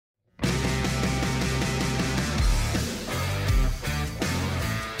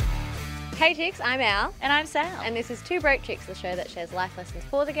Hey Chicks, I'm Al. And I'm Sal. And this is Two Broke Chicks, the show that shares life lessons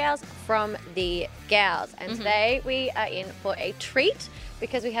for the gals from the gals. And today we are in for a treat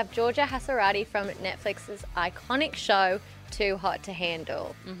because we have Georgia Hasarati from Netflix's iconic show, Too Hot to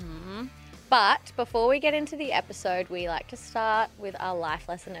Handle. But before we get into the episode, we like to start with our life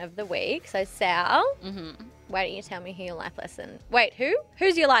lesson of the week. So Sal, why don't you tell me who your life lesson... Wait, who?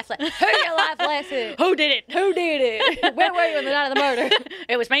 Who's your life lesson? Who's your life lesson? Who did it? Who did it? Where were you on the night of the murder?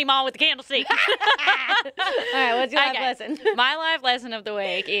 It was me, Mom, with the candlestick. All right, what's your life lesson? My life lesson of the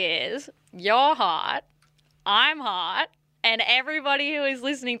week is you're hot, I'm hot, and everybody who is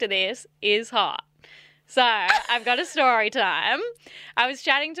listening to this is hot. So I've got a story time. I was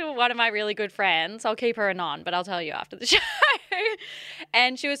chatting to one of my really good friends. I'll keep her anon, but I'll tell you after the show.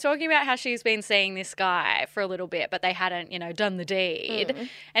 And she was talking about how she's been seeing this guy for a little bit, but they hadn't, done the deed.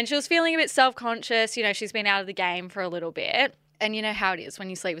 And she was feeling a bit self-conscious. She's been out of the game for a little bit. And you know how it is when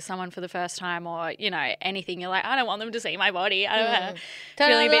you sleep with someone for the first time or, anything. You're like, I don't want them to see my body. I don't know.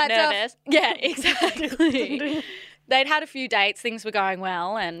 Feeling a bit nervous. Yeah, exactly. They'd had a few dates, things were going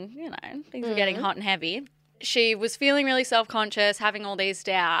well and, things were getting hot and heavy. She was feeling really self-conscious, having all these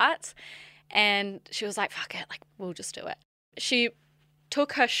doubts, and she was like, fuck it, we'll just do it. She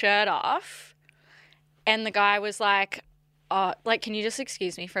took her shirt off and the guy was like, oh, can you just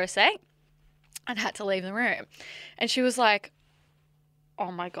excuse me for a sec? And had to leave the room. And she was like,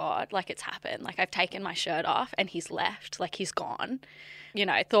 oh my God, it's happened. I've taken my shirt off and he's left, he's gone.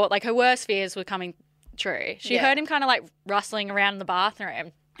 Thought her worst fears were coming true. She heard him kind of rustling around in the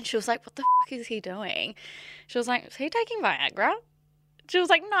bathroom and she was like, what the fuck is he doing? She was like, is he taking Viagra? She was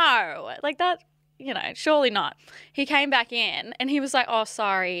like, no, that, surely not. He came back in and he was like, oh,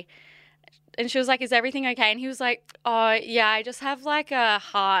 sorry. And she was like, is everything okay? And he was like, oh, yeah, I just have a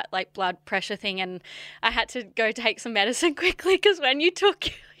heart, blood pressure thing and I had to go take some medicine quickly because when you took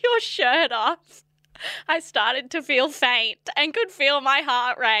your shirt off, I started to feel faint and could feel my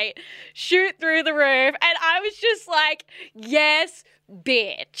heart rate shoot through the roof. And I was just like, yes,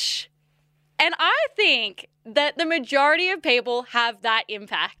 bitch. And I think that the majority of people have that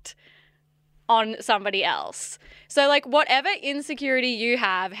impact on somebody else. So, whatever insecurity you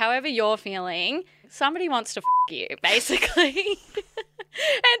have, however you're feeling, somebody wants to you, basically,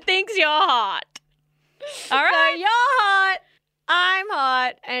 and thinks you're hot. All right? So you're hot. I'm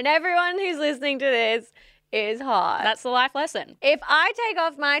hot, and everyone who's listening to this is hot. That's the life lesson. If I take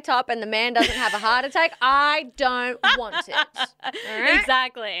off my top and the man doesn't have a heart attack, I don't want it. All right?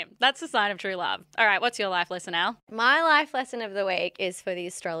 Exactly. That's the sign of true love. All right, what's your life lesson, Al? My life lesson of the week is for the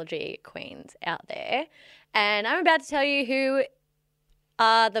astrology queens out there, and I'm about to tell you who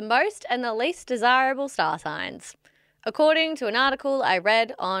are the most and the least desirable star signs, according to an article I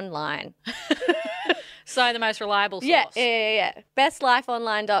read online. So the most reliable source. Yeah.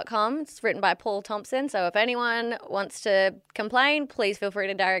 Bestlifeonline.com. It's written by Paul Thompson. So if anyone wants to complain, please feel free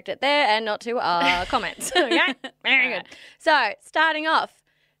to direct it there and not to our comments. Okay? Very good. So starting off,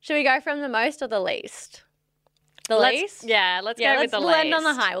 should we go from the most or the least? Least? Yeah, let's go with the least. We'll end on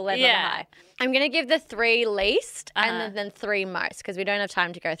the high. On the high. I'm going to give the 3 least and then 3 most because we don't have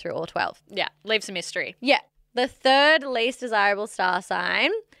time to go through all 12. Yeah, leave some mystery. Yeah. The third least desirable star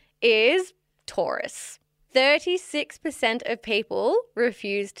sign is Taurus. 36% of people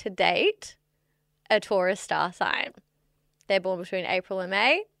refuse to date a Taurus star sign. They're born between April and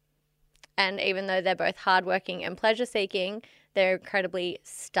May, and even though they're both hardworking and pleasure-seeking, they're incredibly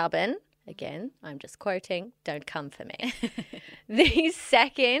stubborn. Again, I'm just quoting, don't come for me. The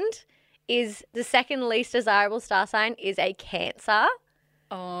second least desirable star sign is a Cancer,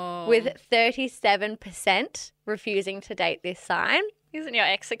 with 37% refusing to date this sign. Isn't your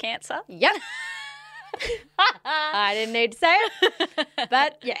ex a Cancer? Yep. I didn't need to say it,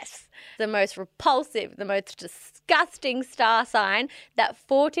 but yes. The most repulsive, the most disgusting star sign that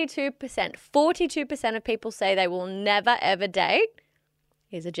 42% of people say they will never, ever date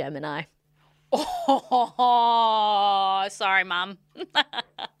is a Gemini. Oh, sorry, Mum.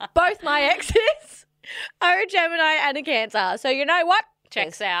 Both my exes are a Gemini and a Cancer. So you know what?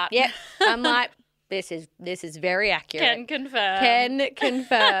 Checks out. Yep. I'm like, this is very accurate. Can confirm.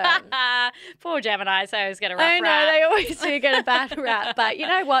 Poor Geminis, they always get a rough rap. I know, they always do get a bad rap, but you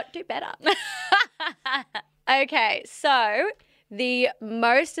know what? Do better. Okay, so the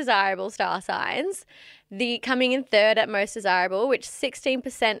most desirable star signs, coming in third at most desirable, which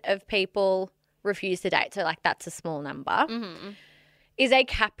 16% of people refuse to date, so that's a small number, is a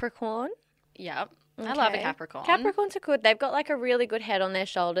Capricorn. Yep. Okay. I love a Capricorn. Capricorns are good. They've got a really good head on their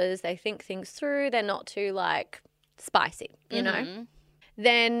shoulders. They think things through. They're not too spicy, you know.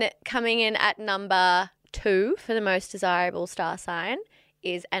 Then coming in at number 2 for the most desirable star sign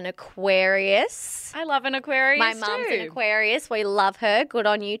is an Aquarius. I love an Aquarius My mum's an Aquarius. We love her. Good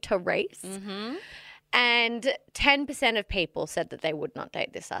on you, Therese. Mm-hmm. And 10% of people said that they would not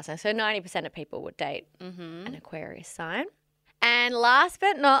date this star sign. So 90% of people would date Mm-hmm. an Aquarius sign. And last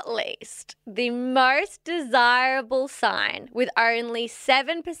but not least, the most desirable sign, with only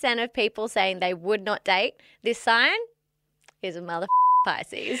 7% of people saying they would not date this sign, is a mother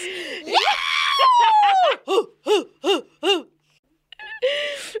Pisces.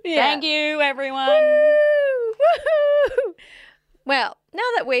 Thank you, everyone. Woo! Well, now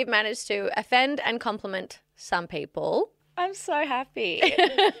that we've managed to offend and compliment some people, I'm so happy. and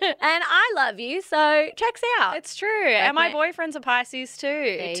I love you, so checks out. It's true. And my my- boyfriend's a Pisces too.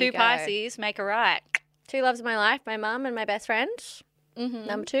 you 2 go. Pisces make a right. 2 loves of my life, my mum and my best friend, Mm-hmm.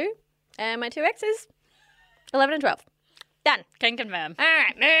 number 2, and my 2 exes, 11 and 12. Done. Can confirm. All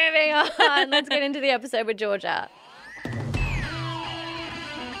right, moving on. Let's get into the episode with Georgia.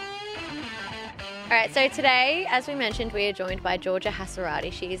 All right, so today, as we mentioned, we are joined by Georgia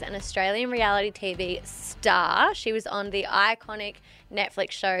Hasarati. She is an Australian reality TV star. She was on the iconic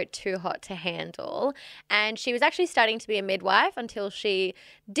Netflix show Too Hot to Handle, and she was actually studying to be a midwife until she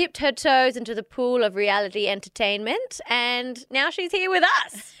dipped her toes into the pool of reality entertainment, and now she's here with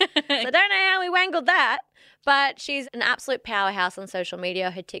us. So I don't know how we wangled that. But she's an absolute powerhouse on social media.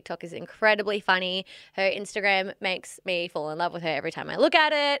 Her TikTok is incredibly funny. Her Instagram makes me fall in love with her every time I look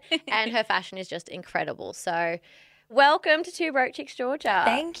at it. And her fashion is just incredible. So welcome to Two Broke Chicks, Georgia.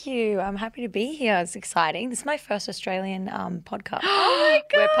 Thank you. I'm happy to be here. It's exciting. This is my first Australian podcast. Oh my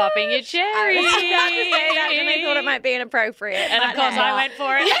God. We're popping your cherry. I was about to say that, and I thought it might be inappropriate. And of course, I went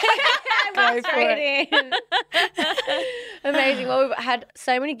for it. Go straight in. Amazing. Well, we've had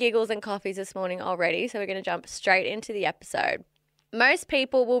so many giggles and coffees this morning already, so we're going to jump straight into the episode. Most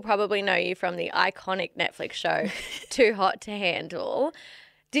people will probably know you from the iconic Netflix show Too Hot to Handle.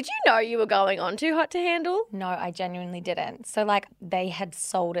 Did you know you were going on Too Hot to Handle? No, I genuinely didn't. So, like, they had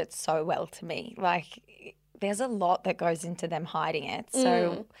sold it so well to me. Like, there's a lot that goes into them hiding it.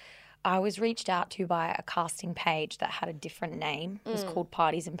 So, I was reached out to by a casting page that had a different name. It was called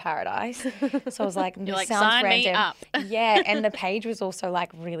Parties in Paradise. So I was like, this like, sounds "Sign me random. up." Yeah, and the page was also like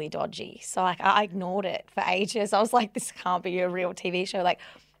really dodgy. So like I ignored it for ages. I was like, this can't be a real TV show. Like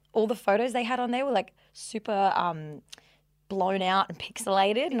all the photos they had on there were like super blown out and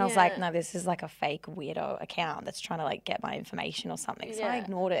pixelated. And I was like, no, this is like a fake weirdo account that's trying to like get my information or something. So I Yeah.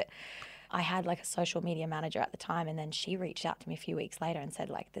 ignored it. I had like a social media manager at the time, and then she reached out to me a few weeks later and said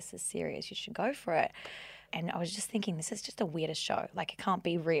like, this is serious, you should go for it. And I was just thinking, this is just a weirdest show. Like it can't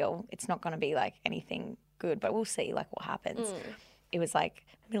be real. It's not going to be like anything good, but we'll see like what happens. It was like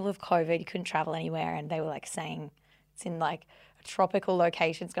middle of COVID, you couldn't travel anywhere, and they were like saying it's in like a tropical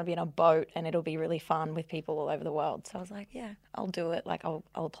location, it's going to be in a boat and it'll be really fun with people all over the world. So I was like, yeah, I'll do it. Like I'll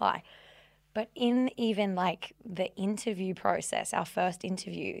apply. But in even like the interview process, our first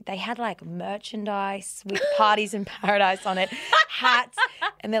interview, they had like merchandise with Parties in Paradise on it, hats,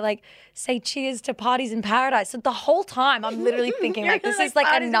 and they're like, say cheers to Parties in Paradise. So the whole time I'm literally thinking like, this is like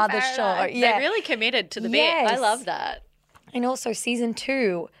Parties in another show. Paradise. Yeah. They're really committed to the bit. Yes. I love that. And also season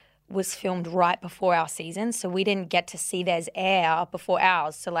 2 was filmed right before our season, so we didn't get to see theirs air before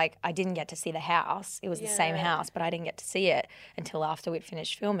ours. So like I didn't get to see the house. It was the same house, but I didn't get to see it until after we'd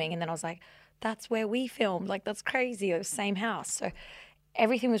finished filming. And then I was like, that's where we filmed. Like that's crazy. It was the same house. So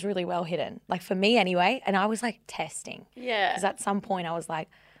everything was really well hidden. Like for me anyway. And I was like testing. Yeah. Because at some point I was like,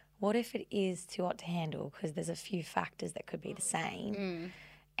 what if it is too hot to handle? Because there's a few factors that could be the same.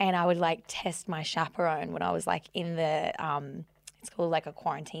 And I would like test my chaperone when I was like in the it's called like a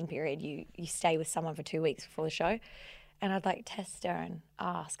quarantine period. You stay with someone for 2 weeks before the show. And I'd like test her and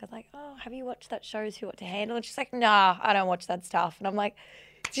ask. I was like, oh, have you watched that show Too Hot to Handle? And she's like, nah, I don't watch that stuff. And I'm like,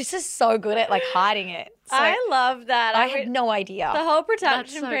 she's just so good at like hiding it. So I love that. I had no idea. The whole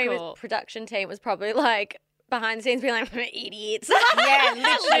That's so cool. production team was probably like behind the scenes being like, idiots. Yeah,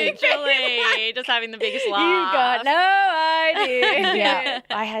 literally. Literally, just having the biggest laugh. You got no idea. Yeah,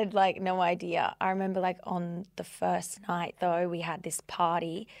 I had like no idea. I remember like on the first night though, we had this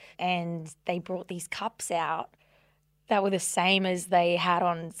party and they brought these cups out that were the same as they had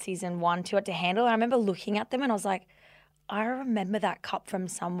on season 1, Too Hot to Handle. And I remember looking at them and I was like, I remember that cup from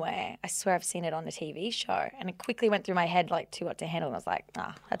somewhere. I swear I've seen it on a TV show. And it quickly went through my head like Too Hot to Handle. And I was like,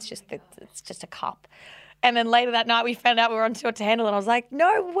 nah, it's just a cup. And then later that night we found out we were on Too Hot to Handle and I was like,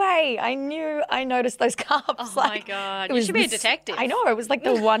 no way. I noticed those cups. Oh like, my God. it You was should be a this- detective. I know. It was like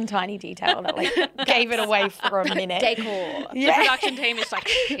the one tiny detail that like gave it away for a minute. Decor. The production team is like,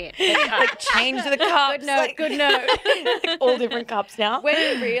 shit. Like change the cups. Good note, like, good note. like all different cups now. When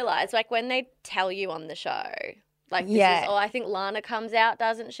you realise, like when they tell you on the show, Like, this Yeah. is all. I think Lana comes out,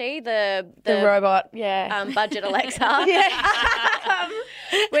 doesn't she? The robot, yeah. Budget Alexa.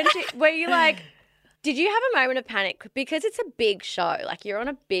 Were you like, did you have a moment of panic? Because it's a big show. Like, you're on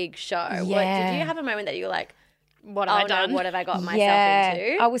a big show. Did Yeah. you have a moment that you were like, What have I done? No, what have I got myself Yeah,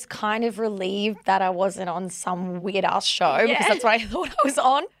 into? I was kind of relieved that I wasn't on some weird ass show because that's what I thought I was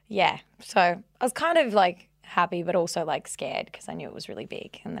on. Yeah, so I was kind of like happy, but also like scared because I knew it was really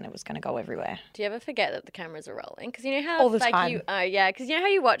big and then it was going to go everywhere. Do you ever forget that the cameras are rolling? Because you know how All the like time. because you know how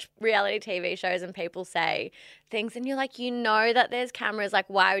you watch reality TV shows and people say things and you're like, you know that there's cameras. Like,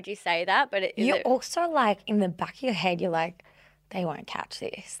 why would you say that? But You're also like in the back of your head, you're like, they won't catch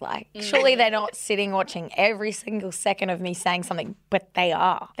this. Like, surely they're not sitting watching every single second of me saying something, but they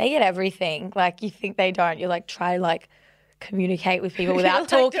are. They get everything. Like, you think they don't. You're like, try like communicate with people without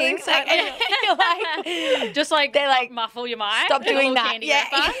talking. You're like, Just like they're like, muffle your mic. stop with a doing little that. candy Yeah,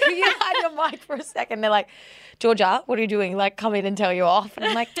 wrapper. you hide your mic for a second. They're like, Georgia, what are you doing? Like, come in and tell you off. And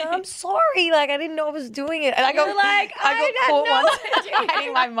I'm like, no, I'm sorry. Like, I didn't know I was doing it. And I got I caught once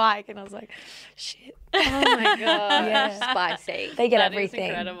hiding my mic, and I was like, shit. Oh my god, Yeah. spicy. They get That is everything.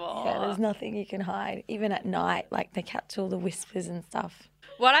 incredible. Yeah, there's nothing you can hide. Even at night, like they catch all the whispers and stuff.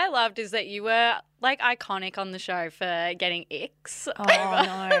 What I loved is that you were like iconic on the show for getting icks. Oh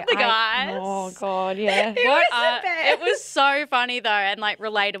no, The guys. Oh god, yeah. It was so funny though, and like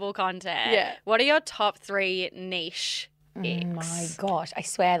relatable content. Yeah. What are your top 3 niche Oh icks? my gosh, I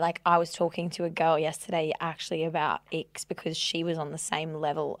swear, like I was talking to a girl yesterday actually about icks because she was on the same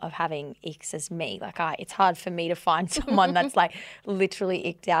level of having icks as me. Like it's hard for me to find someone that's like literally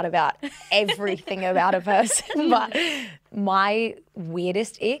icked out about everything about a person. But my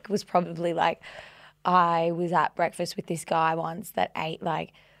weirdest ick was probably like I was at breakfast with this guy once that ate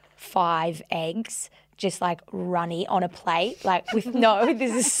like 5 eggs just like runny on a plate, like with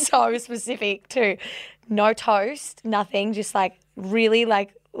this is so specific too. No toast, nothing, just like really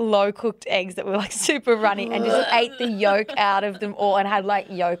like low cooked eggs that were like super runny and just ate the yolk out of them all and had like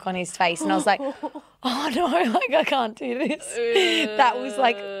yolk on his face. And I was like, oh no, like I can't do this. That was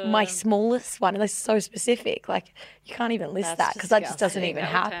like my smallest one. And that's so specific. Like you can't even list that because that just doesn't even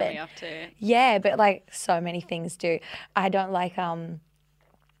That would turn happen. me off too. Yeah, but like so many things do. I don't like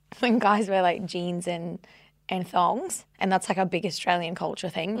when guys wear like jeans and thongs, and that's like a big Australian culture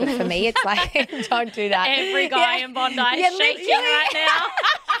thing. But for me, it's like don't do that. Every guy in Bondi is shaking right now.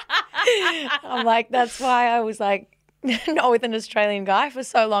 I'm like, that's why I was like not with an Australian guy for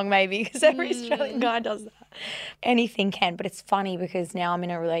so long, maybe, because every Australian guy does that. Anything can, but it's funny because now I'm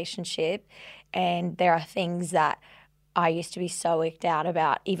in a relationship, and there are things that I used to be so icked out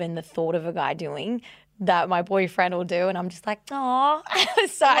about, even the thought of a guy doing, that my boyfriend will do, and I'm just like, oh.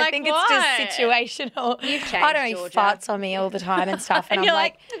 So I Like think what? it's just situational. You've changed, I don't know, he Georgia. farts on me all the time and stuff, and, And I'm you're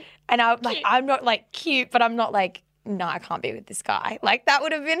like, and I'm like, I'm not like cute, but I'm not like, no, I can't be with this guy. Like that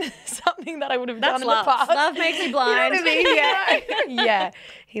would have been something that I would have done in love. the past. Love makes me You know what blind. I mean? Yeah. Yeah.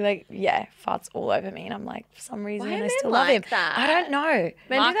 He farts all over me, and I'm like, for some reason, Why do I men still love him. like that? I don't know.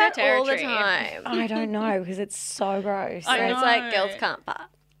 Men Mark do that their all the territory. time. I don't know because it's so gross. I So know. it's like girls can't fart.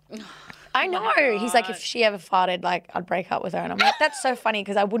 I know. He's like, if she ever farted, like, I'd break up with her. And I'm like, that's so funny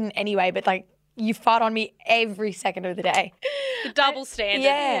because I wouldn't anyway, but like, you fart on me every second of the day. The double standard.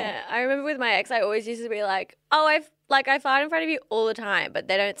 Yeah. I remember with my ex, I always used to be like, oh, I fart in front of you all the time, but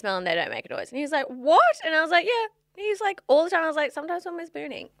they don't smell and they don't make a noise. And he was like, what? And I was like, yeah. He was like, all the time. I was like, sometimes when we're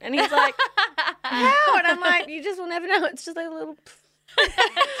spooning. And he's like, how? And I'm like, you just will never know. It's just like a little,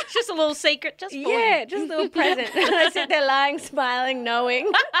 It's just a little secret just for yeah, you. just a little present. And I sit there lying, smiling,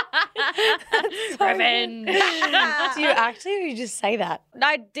 knowing. Revenge. Do you actually, or you just say that?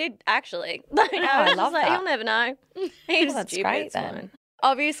 I did actually. Like, I I was love just like, that. he'll never know. He's that's stupid. great It's then. fine.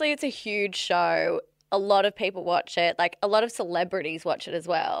 Obviously, it's a huge show. A lot of people watch it. Like, a lot of celebrities watch it as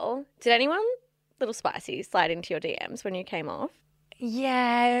well. Did anyone, little spicy, slide into your DMs when you came off?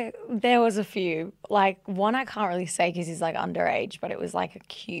 Yeah, there was a few. Like one I can't really say because he's like underage, but it was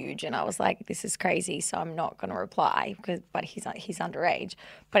like huge, and I was like, "This is crazy," so I'm not gonna reply but he's underage,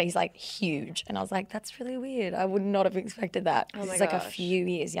 but he's like huge, and I was like, "That's really weird. I would not have expected that." 'Cause my he's like a gosh. few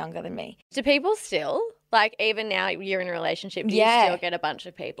years younger than me. Do people still, like, even now you're in a relationship, do Yeah. you still get a bunch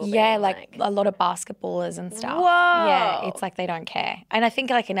of people Yeah, being like a lot of basketballers and stuff. Whoa. Yeah, it's like they don't care, and I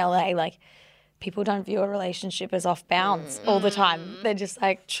think like in LA, like people don't view a relationship as off bounds all the time. They're just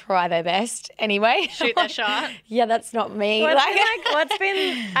like try their best anyway. Shoot their shot. Yeah, that's not me. What's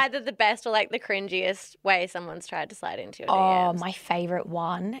been either the best or like the cringiest way someone's tried to slide into your Oh, DMs? my favorite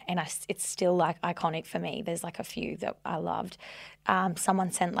one, and it's still like iconic for me. There's like a few that I loved. Someone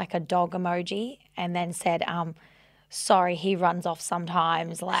sent like a dog emoji and then said, sorry, he runs off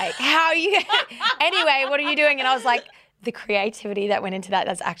sometimes. Like, how are you? Anyway, what are you doing? And I was like, the creativity that went into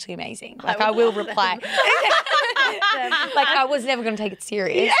that's actually amazing. Like, I will reply. Like, I was never going to take it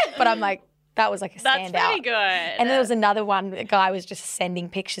serious, but I'm like, that was like a standout. That's pretty good. And then there was another one, the guy was just sending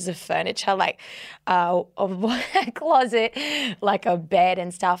pictures of furniture, like of a closet, like a bed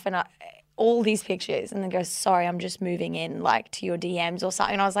and stuff, and all these pictures. And then goes, sorry, I'm just moving in, like, to your DMs or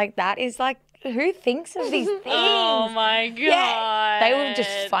something. And I was like, that is like, who thinks of these things? Oh my God. Yeah, they were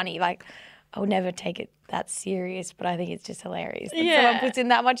just funny. Like, I would never take it that serious, but I think it's just hilarious. That someone puts in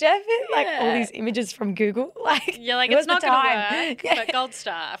that much effort, like all these images from Google. Like, You're like, it it's was not the going time. to work, but gold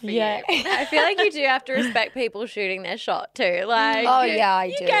star for you. I feel like you do have to respect people shooting their shot too. Like, Oh, yeah, I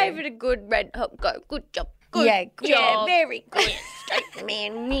do. You gave it a good red hook go. Good job. Good Good job. job. Very good. Straight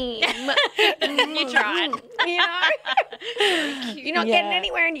man meme. You tried. You know? You're not getting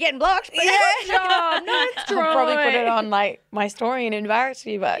anywhere and you're getting blocked. But good job. Nice I'll try. probably put it on like my story and embarrass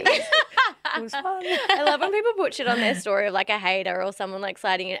you, but it was fun. I love when people put shit on their story of like a hater or someone like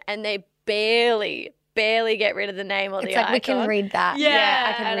citing it and they barely get rid of the name or the It's like, icon. we can read that. Yeah,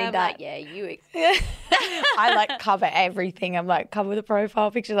 I can and read I'm that. like, yeah, you. I like cover everything. I'm like, cover the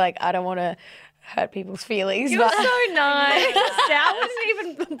profile picture. Like, I don't want to hurt people's feelings. You're but so nice. Sal wouldn't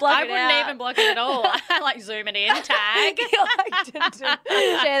even block I it wouldn't out. even block it at all. I like zoom it in, tag.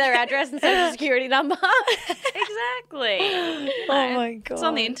 Share their address and social security number. Exactly. Oh my God. It's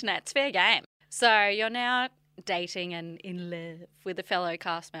on the internet. It's fair game. So you're now dating and in love with a fellow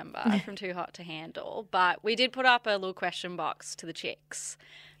cast member from Too Hot to Handle. But we did put up a little question box to the chicks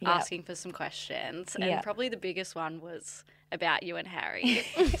asking for some questions. And Yep. probably the biggest one was about you and Harry.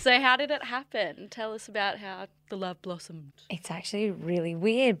 So how did it happen? Tell us about how the love blossomed. It's actually really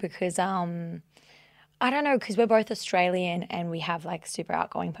weird because I don't know, because we're both Australian and we have like super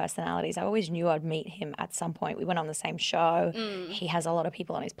outgoing personalities. I always knew I'd meet him at some point. We went on the same show. He has a lot of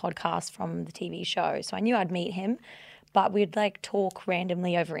people on his podcast from the TV show. So I knew I'd meet him, but we'd like talk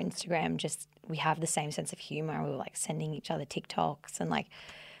randomly over Instagram. Just we have the same sense of humor. We were like sending each other TikToks and like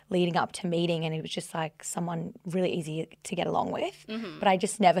leading up to meeting, and it was just like someone really easy to get along with. But I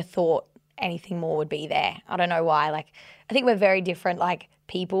just never thought anything more would be there. I don't know why. Like, I think we're very different like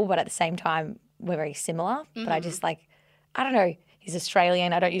people, but at the same time we're very similar. But I just like, I don't know. He's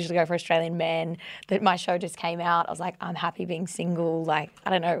Australian. I don't usually go for Australian men. That my show just came out. I was like, I'm happy being single. Like, I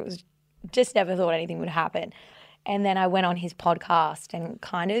don't know. It was just never thought anything would happen. And then I went on his podcast, and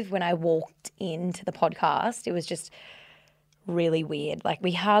kind of when I walked into the podcast, it was just really weird. Like,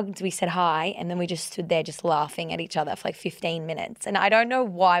 we hugged, we said hi, and then we just stood there just laughing at each other for like 15 minutes. And I don't know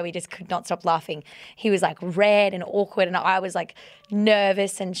why, we just could not stop laughing. He was like red and awkward, and I was like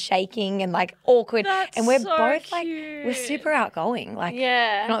nervous and shaking and like awkward. That's and we're so both like, cute. we're super outgoing. Like,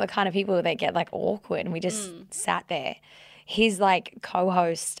 Yeah. we're not the kind of people that get like awkward, and we just sat there. His like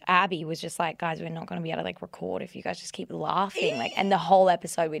co-host Abby was just like, guys, we're not going to be able to like record if you guys just keep laughing. Like, and the whole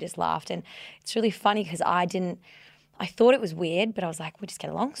episode we just laughed. And it's really funny because I thought it was weird, but I was like, we just get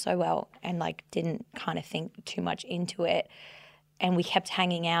along so well, and like didn't kind of think too much into it. And we kept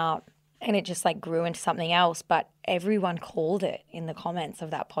hanging out, and it just like grew into something else. But everyone called it in the comments of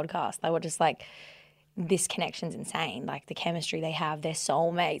that podcast. They were just like, this connection's insane. Like, the chemistry they have, they're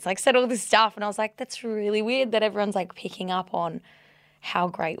soulmates, like said all this stuff. And I was like, that's really weird that everyone's like picking up on how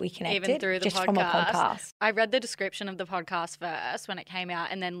great we connected Even through the just podcast. from a podcast. I read the description of the podcast first when it came out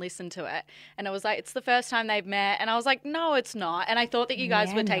and then listened to it. And it was like, it's the first time they've met. And I was like, no, it's not. And I thought that you guys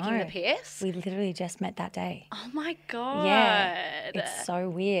Yeah, were taking the no. piss. We literally just met that day. Oh my God. Yeah, it's so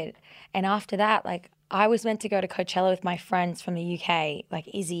weird. And after that, like, I was meant to go to Coachella with my friends from the UK. Like,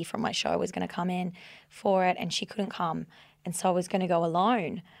 Izzy from my show was going to come in for it, and she couldn't come. And so I was going to go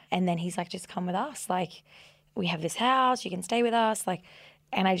alone. And then he's like, just come with us. Like, we have this house, you can stay with us. Like,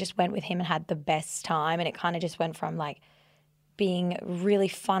 and I just went with him and had the best time. And it kind of just went from like being really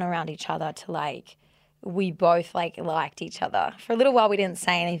fun around each other to like, we both like liked each other. For a little while we didn't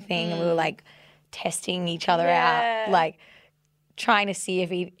say anything, and we were like testing each other out, like trying to see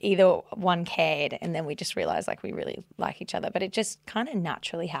if either one cared. And then we just realized like we really like each other. But it just kind of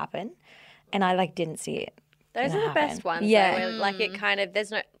naturally happened, and I like didn't see it. Those are the best ones. Yeah. Though, where, like, it kind of,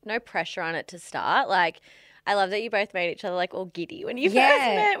 there's no pressure on it to start. Like, I love that you both made each other like all giddy when you first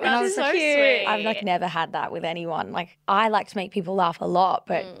met, which and I is was so like, cute. I've like never had that with anyone. Like, I like to make people laugh a lot,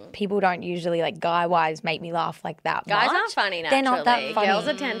 but people don't usually like guy-wise make me laugh like that Guys much. aren't funny naturally. They're not that funny. Girls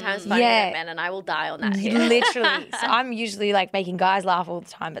are 10 times funnier Yeah. than men, and I will die on that hill. Literally. So I'm usually like making guys laugh all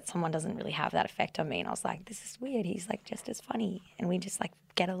the time, but someone doesn't really have that effect on me. And I was like, this is weird. He's like just as funny, and we just like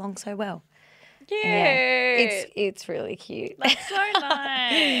get along so well. cute. Yeah, it's really cute. That's so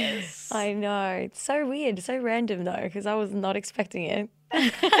nice. I know. It's so weird, so random though, because I was not expecting it.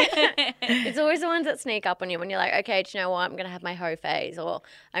 It's always the ones that sneak up on you when you're like, okay, do you know what? I'm going to have my hoe phase, or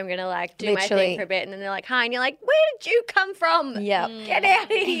I'm going to like do my Literally. thing for a bit. And then they're like, hi. And you're like, where did you come from? Yeah. Get out of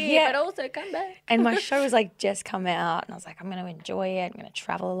here. Yeah. But also come back. And my show was like just come out, and I was like, I'm going to enjoy it. I'm going to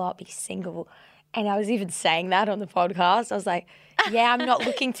travel a lot, be single. And I was even saying that on the podcast. I was like, yeah, I'm not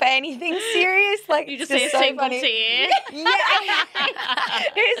looking for anything serious. Like, You it's just see a so single funny. tear. Yeah.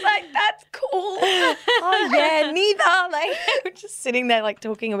 It's like, that's cool. Oh yeah, neither. Like we're just sitting there like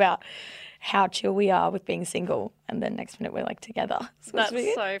talking about how chill we are with being single, and then next minute we're like together. So it's That's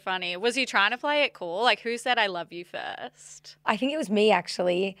weird. so funny. Was he trying to play it cool? Like, who said I love you first? I think it was me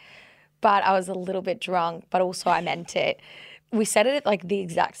actually, but I was a little bit drunk, but also I meant it. We said it at like the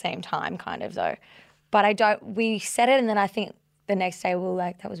exact same time, kind of though. But we said it, and then I think the next day we were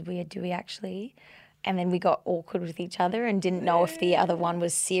like, that was weird. Do we actually? And then we got awkward with each other and didn't know if the other one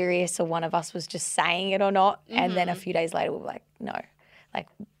was serious or one of us was just saying it or not. And then a few days later we were like, no, like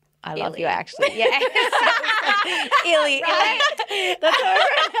I love you actually. Yeah. Illy. That's how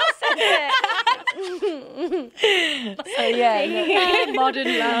everyone else says it. So yeah.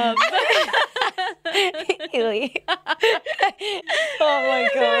 Modern love. Illy. Oh my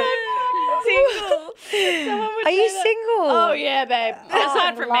God. Single. Someone would Are you say that. single? Oh, yeah, babe. It's Oh,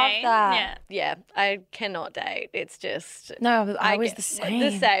 hard I for love me. that. Yeah. Yeah, I cannot date. It's just... No, I was get the same.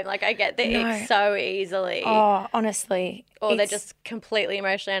 The same. Like, I get the No. ick so easily. Oh, honestly. Or they're it's- just completely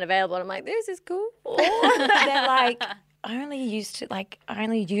emotionally unavailable. And I'm like, this is cool. they're like, I only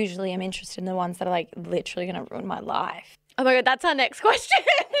usually am interested in the ones that are like literally going to ruin my life. Oh my God, that's our next question.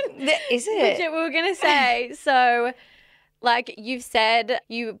 Is Legit, it? we were going to say, so, like, you've said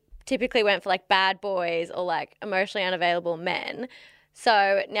you typically went for, like, bad boys or, like, emotionally unavailable men.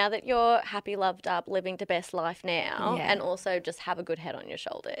 So now that you're happy, loved up, living the best life now, Yeah. and also just have a good head on your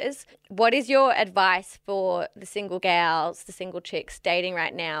shoulders, what is your advice for the single gals, the single chicks dating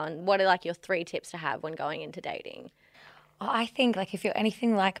right now, and what are, like, your 3 tips to have when going into dating? I think like if you're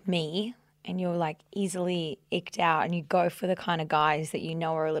anything like me and you're like easily icked out and you go for the kind of guys that you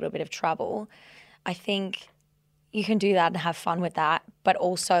know are a little bit of trouble, I think you can do that and have fun with that, but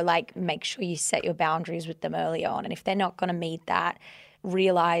also like make sure you set your boundaries with them early on. And if they're not going to meet that,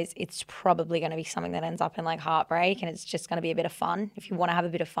 realize it's probably going to be something that ends up in like heartbreak, and it's just going to be a bit of fun. If you want to have a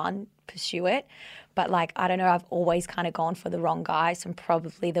bit of fun, pursue it. But like, I don't know, I've always kind of gone for the wrong guy. So I'm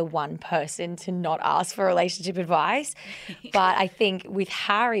probably the one person to not ask for relationship advice. But I think with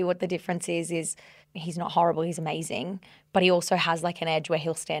Harry, what the difference is he's not horrible, he's amazing, but he also has like an edge where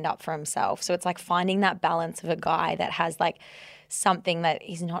he'll stand up for himself. So it's like finding that balance of a guy that has like something that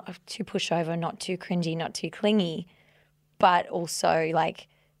he's not too pushover, not too cringy, not too clingy, but also like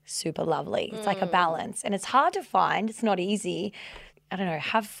super lovely. It's like a balance. And it's hard to find. It's not easy. I don't know,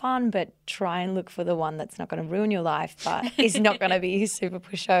 have fun, but try and look for the one that's not going to ruin your life, but is not going to be super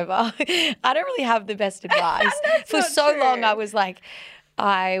pushover. I don't really have the best advice. For so long, I was like,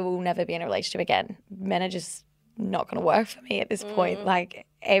 I will never be in a relationship again. Men are just not going to work for me at this point. Like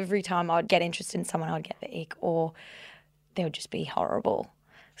every time I would get interested in someone, I would get the ick, or they would just be horrible.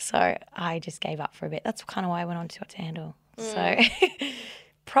 So I just gave up for a bit. That's kind of why I went on to What to Handle. So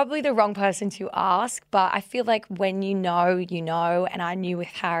probably the wrong person to ask, but I feel like when you know, you know. And I knew with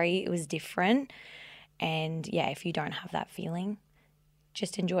Harry it was different. And yeah, if you don't have that feeling,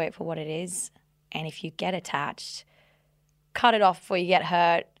 just enjoy it for what it is. And if you get attached, cut it off before you get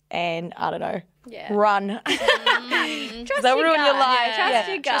hurt. And I don't know, run. Trust They'll your ruin your gut. life. Trust Yeah,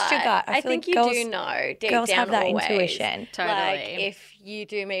 your gut. trust your gut. I feel think like you girls- do know deep Girls down have that always. intuition. Totally. Like if you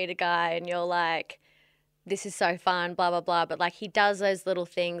do meet a guy and you're like, this is so fun, blah, blah, blah. But like he does those little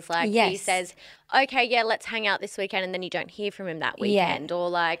things like he Yes. says, okay, yeah, let's hang out this weekend. And then you don't hear from him that weekend. Or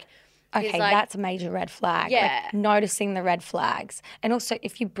like, he's Okay, like, that's a major red flag. Yeah. Like noticing the red flags. And also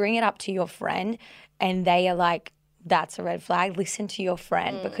if you bring it up to your friend and they are like, that's a red flag, listen to your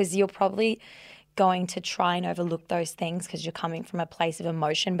friend because you're probably going to try and overlook those things because you're coming from a place of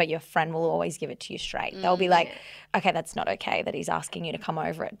emotion, but your friend will always give it to you straight. They'll be like, okay, that's not okay that he's asking you to come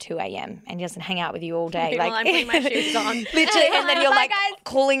over at 2 a.m. and he doesn't hang out with you all day. Meanwhile, I'm putting my shoes on. Literally, and then you're Bye, like guys.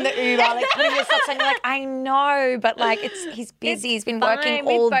 calling the Uber, like putting your socks on. You're like, I know, but like he's busy. He's been working fine.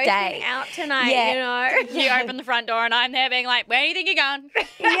 all We've both day. been out tonight, Yeah. you know. You open the front door and I'm there being like, where do you think you're going?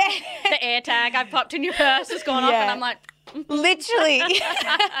 Yeah. The air tag I've popped in your purse has gone off Yeah. and I'm like, Literally.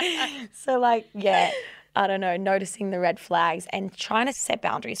 So like, yeah, I don't know, noticing the red flags and trying to set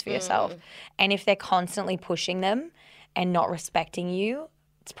boundaries for yourself. And if they're constantly pushing them and not respecting you,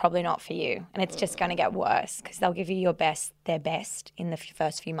 it's probably not for you, and it's just going to get worse because they'll give you their best in the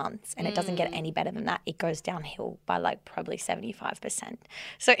first few months, and it doesn't get any better than that. It goes downhill by like probably 75%.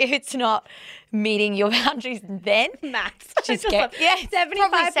 So if it's not meeting your boundaries, then Maths. just get 75%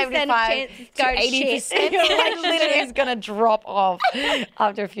 75 chance to go 80%. Like literally is going to drop off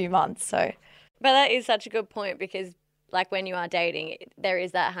after a few months. So But that is such a good point because, like, when you are dating, there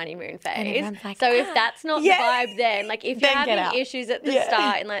is that honeymoon phase. everyone's like, So if that's not yeah. the vibe then, like, if you're Then get out. having issues at the Yeah.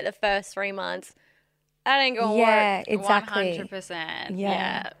 start in, like, the first 3 months, that ain't going to yeah, work. exactly. 100%. Yeah.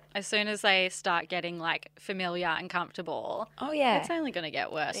 Yeah. As soon as they start getting like familiar and comfortable, Oh yeah. it's only going to get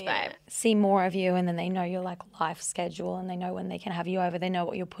worse, Yeah. babe. See more of you, and then they know your like life schedule, and they know when they can have you over. They know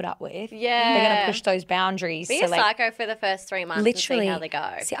what you'll put up with. Yeah. They're gonna push those boundaries. Be so a like, psycho for the first 3 months literally, and see how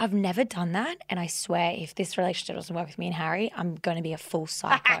they go. See, I've never done that, and I swear, if this relationship doesn't work with me and Harry, I'm going to be a full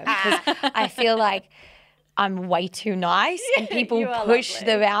psycho because I feel like I'm way too nice, and people You are push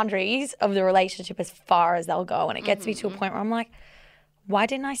lovely. the boundaries of the relationship as far as they'll go, and it gets me to a point where I'm like, why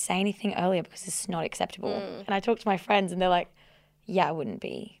didn't I say anything earlier? Because it's not acceptable. And I talk to my friends, and they're like, yeah, I wouldn't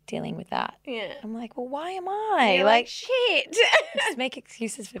be dealing with that. Yeah. I'm like, well, why am I? You're like, shit. just make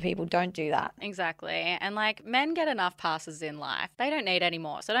excuses for people. Don't do that. Exactly. And like men get enough passes in life. They don't need any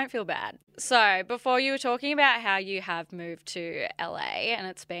more. So don't feel bad. So before you were talking about how you have moved to LA and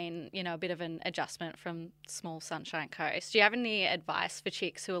it's been, you know, a bit of an adjustment from small Sunshine Coast. Do you have any advice for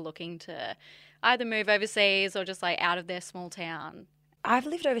chicks who are looking to either move overseas or just like out of their small town? I've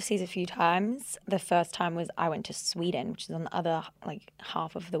lived overseas a few times. The first time was I went to Sweden, which is on the other like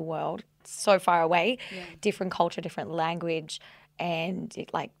half of the world, so far away, different culture, different language, and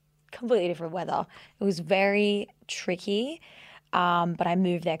like completely different weather. It was very tricky, but I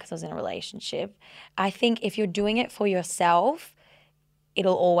moved there because I was in a relationship. I think if you're doing it for yourself,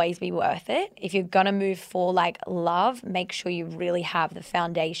 it'll always be worth it. If you're going to move for like love, make sure you really have the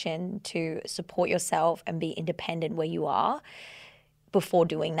foundation to support yourself and be independent where you are before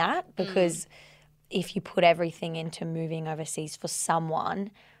doing that, because if you put everything into moving overseas for someone,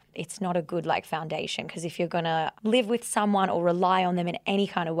 it's not a good like foundation, because if you're going to live with someone or rely on them in any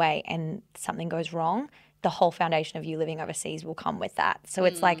kind of way and something goes wrong, the whole foundation of you living overseas will come with that. So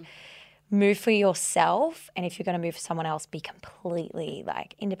it's like move for yourself, and if you're going to move for someone else, be completely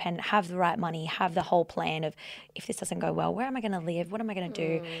like independent, have the right money, have the whole plan of if this doesn't go well, where am I going to live? What am I going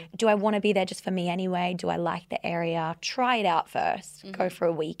to do? Do I want to be there just for me anyway? Do I like the area? Try it out first. Go for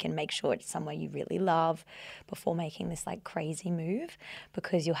a week and make sure it's somewhere you really love before making this like crazy move,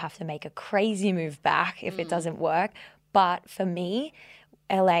 because you'll have to make a crazy move back if it doesn't work. But for me,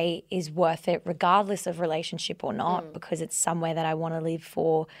 LA is worth it regardless of relationship or not, because it's somewhere that I want to live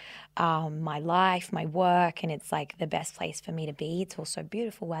for my life, my work, and it's like the best place for me to be. It's also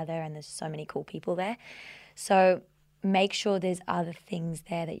beautiful weather and there's so many cool people there. So make sure there's other things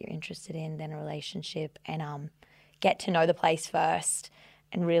there that you're interested in than a relationship, and get to know the place first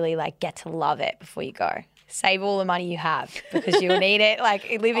and really like get to love it before you go. Save all the money you have because you'll need it. Like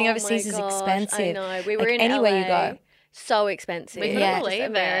living Oh overseas my is gosh, expensive. I know. We were Like, in anywhere LA. you go. So expensive. We couldn't Yeah. believe Just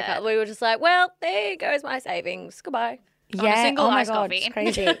America. it. We were just like, well, there goes my savings. Goodbye. On a single oh my iced God, coffee. it's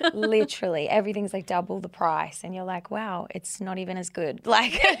crazy. Literally, everything's like double the price, and you're like, wow, it's not even as good.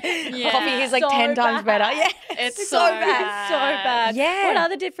 Like, coffee is like So 10 times bad. better. Yeah, It's So bad. So bad. Yeah. What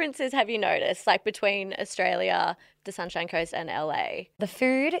other differences have you noticed, like between Australia, the Sunshine Coast, and LA? The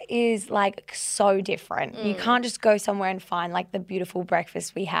food is like so different. You can't just go somewhere and find like the beautiful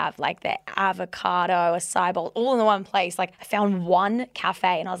breakfast we have, like the avocado, acai bowl, all in the one place. Like I found one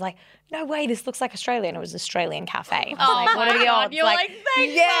cafe and I was like, no way, this looks like Australian. It was an Australian cafe. I was like, what are the odds? You're like,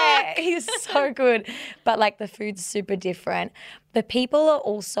 thank yeah, he's so good. But like the food's super different. The people are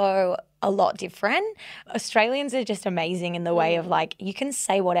also a lot different. Australians are just amazing in the way of like you can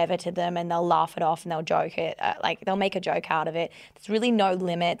say whatever to them and they'll laugh it off and they'll joke it, like they'll make a joke out of it. There's really no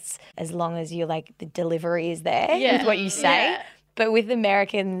limits as long as you like the delivery is there with what you say. Yeah. But with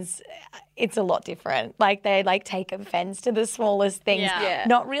Americans, it's a lot different. Like they like take offense to the smallest things. Yeah. Yeah.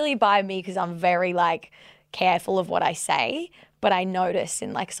 Not really by me because I'm very like careful of what I say, but I notice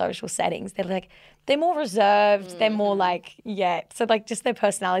in like social settings they're more reserved. They're more like so like just their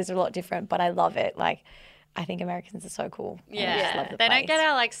personalities are a lot different. But I love it. Like I think Americans are so cool. And I just love the They don't place. get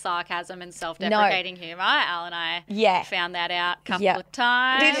our like sarcasm and self-deprecating humor. Al and I found that out a couple of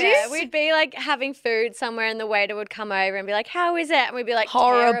times. Did you? Yeah, we'd be like having food somewhere and the waiter would come over and be like, how is it? And we'd be like,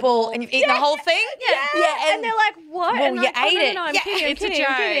 horrible. terrible. And you've eaten the whole thing? Yeah. And they're like, what? Well, and you like, ate no, it. no, I'm Yeah. kidding, I'm It's a kidding,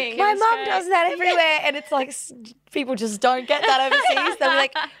 I'm joke. kidding. My It's mum great. does that everywhere, and it's like people just don't get that overseas. They're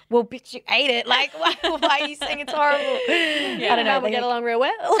like, well, bitch, you ate it. Like, why are you saying it's horrible? I don't know. We get along real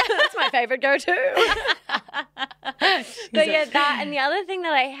well. That's my favourite go-to. But yeah, that and the other thing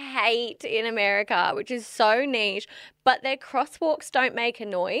that I hate in America, which is so niche, but their crosswalks don't make a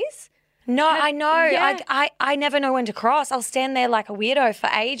noise. No, I know. Yeah. I never know when to cross. I'll stand there like a weirdo for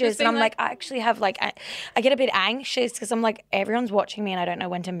ages, and I'm like, I actually have like, I get a bit anxious because I'm like, everyone's watching me, and I don't know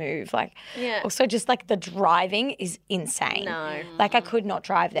when to move. Like, Yeah. Also, just like the driving is insane. No. Like I could not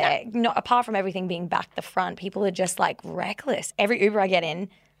drive there. Not apart from everything being back the front, people are just like reckless. Every Uber I get in,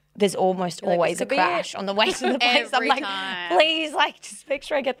 there's almost always a could be crash on the way to the place. I'm Every like, time. please, like, just make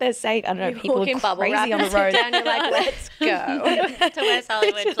sure I get there safe. I don't know, people Walk in are bubble wrap crazy on the and sit road. down, you're like, let's go. To West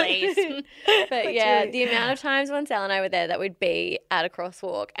Hollywood, please. But yeah, the amount of times when Sal and I were there that we'd be at a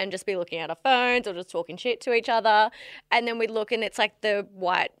crosswalk and just be looking at our phones or just talking shit to each other. And then we'd look and it's like the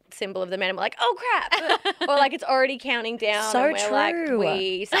white symbol of the man and we're like, oh crap. Or like it's already counting down. So and we're like, true.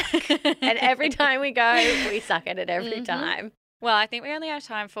 we suck. And every time we go, we suck at it every time. Well, I think we only have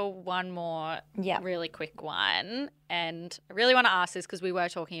time for one more really quick one. And I really want to ask this because we were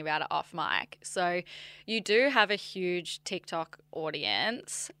talking about it off mic. So you do have a huge TikTok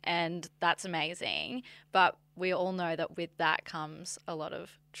audience and that's amazing. But we all know that with that comes a lot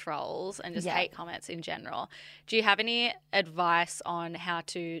of trolls and just hate comments in general. Do you have any advice on how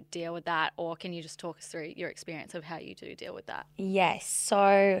to deal with that, or can you just talk us through your experience of how you do deal with that? Yes.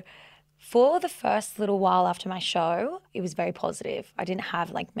 So for the first little while after my show, it was very positive. I didn't have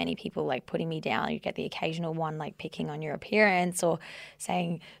like many people like putting me down. You get the occasional one like picking on your appearance or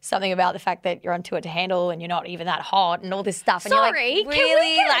saying something about the fact that you're on tour to handle and you're not even that hot and all this stuff. And Sorry, you're like, can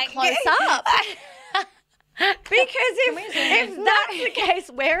we get like, a close up? Because if that's the case,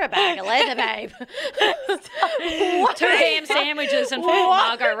 wear a bag of leather, babe. Two ham sandwiches and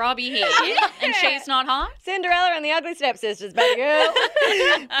Margot Robbie here, and she's not hot? Cinderella and the Ugly Stepsisters, baby girl.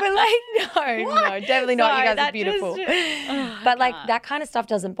 But like, no, definitely not. Sorry, You guys that are beautiful. just- But like that kind of stuff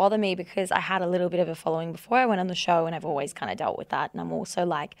doesn't bother me because I had a little bit of a following before I went on the show, and I've always kind of dealt with that. And I'm also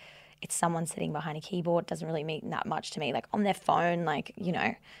like, it's someone sitting behind a keyboard, doesn't really mean that much to me. Like on their phone, like, you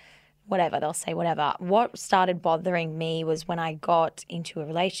know, whatever, they'll say whatever. What started bothering me was when I got into a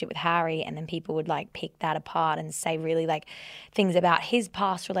relationship with Harry, and then people would like pick that apart and say really like things about his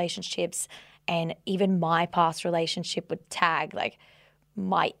past relationships, and even my past relationship would tag like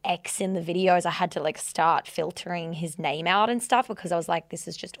my ex in the videos. I had to like start filtering his name out and stuff because I was like, this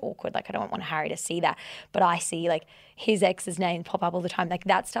is just awkward. Like I don't want Harry to see that. But I see like his ex's name pop up all the time. Like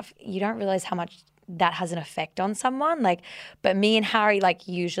that stuff, you don't realize how much that has an effect on someone. Like, but me and Harry like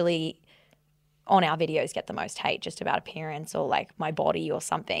usually on our videos get the most hate just about appearance or like my body or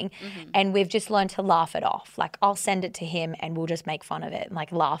something. And we've just learned to laugh it off. Like I'll send it to him and we'll just make fun of it and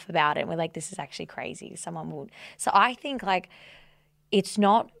like laugh about it. And we're like, this is actually crazy. Someone will. So I think like it's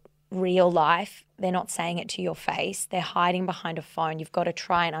not real life. They're not saying it to your face. They're hiding behind a phone. You've got to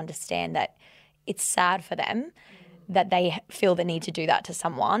try and understand that it's sad for them that they feel the need to do that to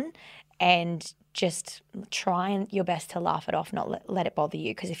someone, and just try and your best to laugh it off, not let it bother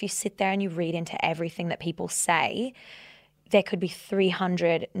you. Because if you sit there and you read into everything that people say, there could be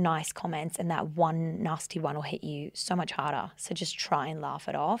 300 nice comments and that one nasty one will hit you so much harder. So just try and laugh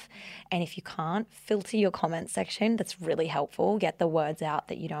it off. And if you can't, filter your comment section. That's really helpful. Get the words out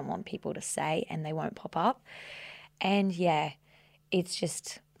that you don't want people to say and they won't pop up. And yeah,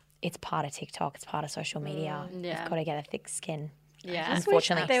 it's part of TikTok. It's part of social media. yeah. You've got to get a thick skin. Yeah. I wish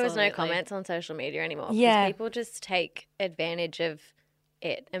Unfortunately. there was no Absolutely. comments on social media anymore. 'Cause Yeah. people just take advantage of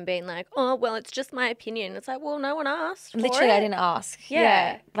it and being like, oh, well, it's just my opinion. It's like, well, no one asked. Literally, for I it. didn't ask.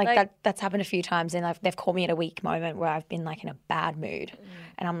 Yeah, like- that's happened a few times, and they've called me at a weak moment where I've been like in a bad mood,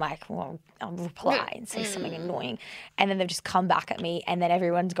 and I'm like, well, I'll reply and say something annoying, and then they've just come back at me, and then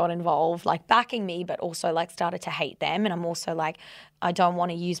everyone's got involved, like backing me, but also like started to hate them, and I'm also like, I don't want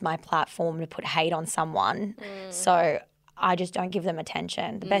to use my platform to put hate on someone, so I just don't give them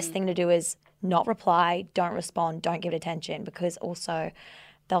attention. The best thing to do is not reply, don't respond, don't give it attention, because also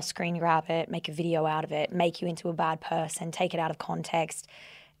they'll screen grab it, make a video out of it, make you into a bad person, take it out of context,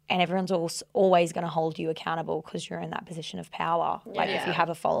 and everyone's always going to hold you accountable because you're in that position of power, like if you have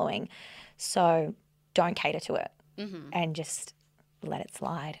a following. So don't cater to it and just let it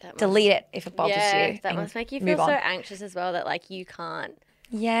slide. Delete it if it bothers you. That and must make you move feel so on. anxious as well that like you can't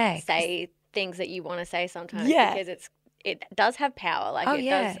Yeah. say things that you want to say sometimes Yeah. because it does have power. Like Oh, it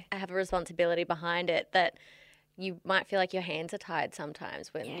yeah. does have a responsibility behind it that you might feel like your hands are tied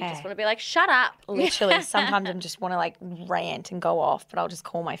sometimes when you just Yeah. want to be like, shut up. Literally, sometimes I just want to like rant and go off, but I'll just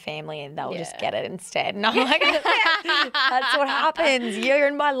call my family and they'll just get it instead. And I'm like, that's what happens. You're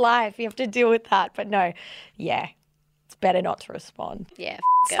in my life. You have to deal with that. But no, yeah, better not to respond. Yeah.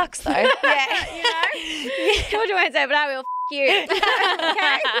 Sucks though. Yeah. Georgia won't say, but I will. You.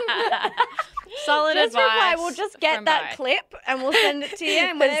 Okay. Solid Just advice. reply. We'll just get from that both. clip and we'll send it to you.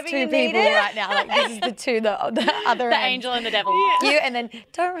 And There's whenever two you need people it. right now. Like this is the two, the other The end. angel and the devil. You and then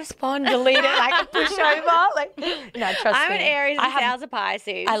don't respond, delete it, like push over. Like no, trust I'm me. an Aries I and have Sal's a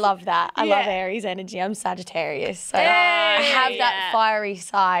Pisces. I love that. I love Yeah. Aries energy. I'm Sagittarius. So Hey, I have yeah. that fiery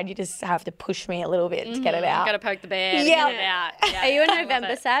side. You just have to push me a little bit to get it out. Got to poke the bear. To Yeah. get it out. Yeah. Are you a I love November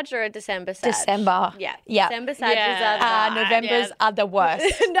it. Sag or a December Sag? December. Yeah. Yeah. December Sages Yeah. are the Novembers yeah. are the worst.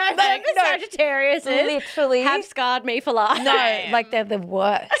 November no. Sagittarius Literally. have scarred me for life. No, Same. like they're the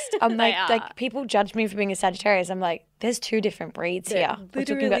worst. I'm They like are. people judge me for being a Sagittarius. I'm like, there's two different breeds here. We're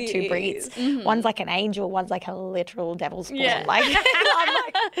talking about two literally breeds. One's like an angel, one's like a literal devil's spawn. Yeah. Like, I'm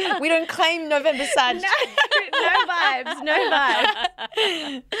like, we don't claim November Sag. No vibes. No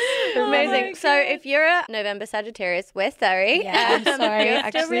vibes. Amazing. So if you're a November Sagittarius, we're sorry. Yeah, I'm sorry, You're still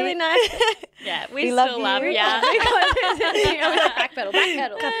actually. really nice. Yeah, we love still love you. you. Backpedal,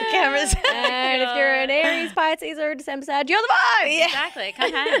 backpedal. Cut the cameras. And if you're an Aries, Pisces, or a December Sag, you're the vibe. Exactly.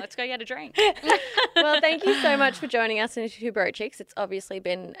 Come hang. Let's go get a drink. Well, thank you so much for joining us in Two Broke Chicks. It's obviously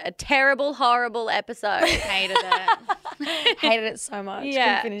been a terrible, horrible episode. Hated it. Hated it so much.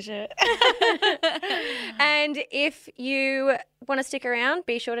 Yeah. Couldn't finish it. And if you want to stick around,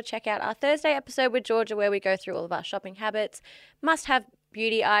 be sure to check out our Thursday episode with Georgia, where we go through all of our shopping habits, must-have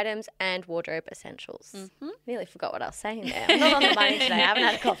beauty items, and wardrobe essentials. Nearly forgot what I was saying there. I'm not on the money today. I haven't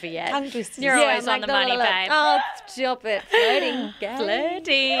had a coffee yet. Tongue twisters. You're always I'm on the money, la, la, la. babe. Oh, stop it. Flirting. gay.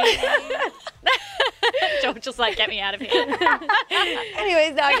 Flirty. George just like, get me out of here.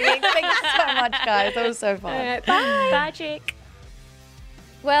 Anyways, no, thank you so much, guys. That was so fun. All right, bye. Bye, chick.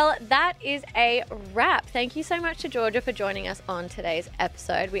 Well, that is a wrap. Thank you so much to Georgia for joining us on today's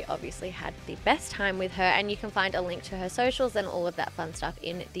episode. We obviously had the best time with her, and you can find a link to her socials and all of that fun stuff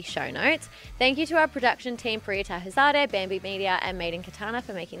in the show notes. Thank you to our production team, Priyata Hazade, Bambi Media, and Maiden Katana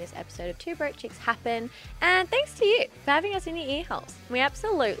for making this episode of Two Broke Chicks happen. And thanks to you for having us in your ear holes. We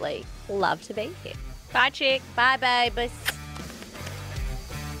absolutely love to be here. Bye, chick. Bye, babies.